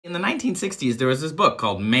In the 1960s, there was this book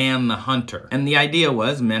called Man the Hunter. And the idea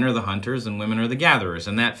was men are the hunters and women are the gatherers,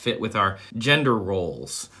 and that fit with our gender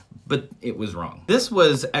roles. But it was wrong. This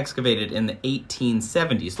was excavated in the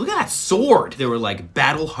 1870s. Look at that sword! They were like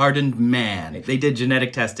battle-hardened man. They did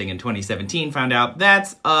genetic testing in 2017, found out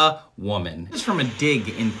that's a woman. This is from a dig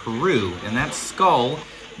in Peru, and that skull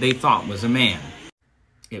they thought was a man.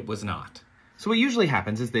 It was not. So what usually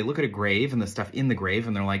happens is they look at a grave and the stuff in the grave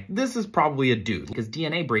and they're like, this is probably a dude. Because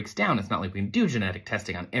DNA breaks down. It's not like we can do genetic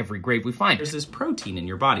testing on every grave we find. There's this protein in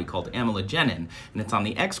your body called amelogenin, and it's on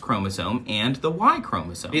the X chromosome and the Y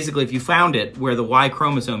chromosome. Basically, if you found it where the Y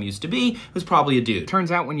chromosome used to be, it was probably a dude.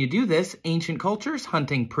 Turns out when you do this, ancient cultures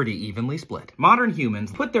hunting pretty evenly split. Modern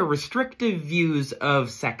humans put their restrictive views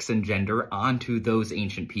of sex and gender onto those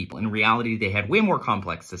ancient people. In reality, they had way more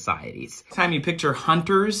complex societies. Next time you picture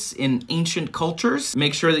hunters in ancient cultures,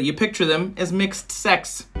 make sure that you picture them as mixed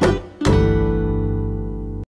sex.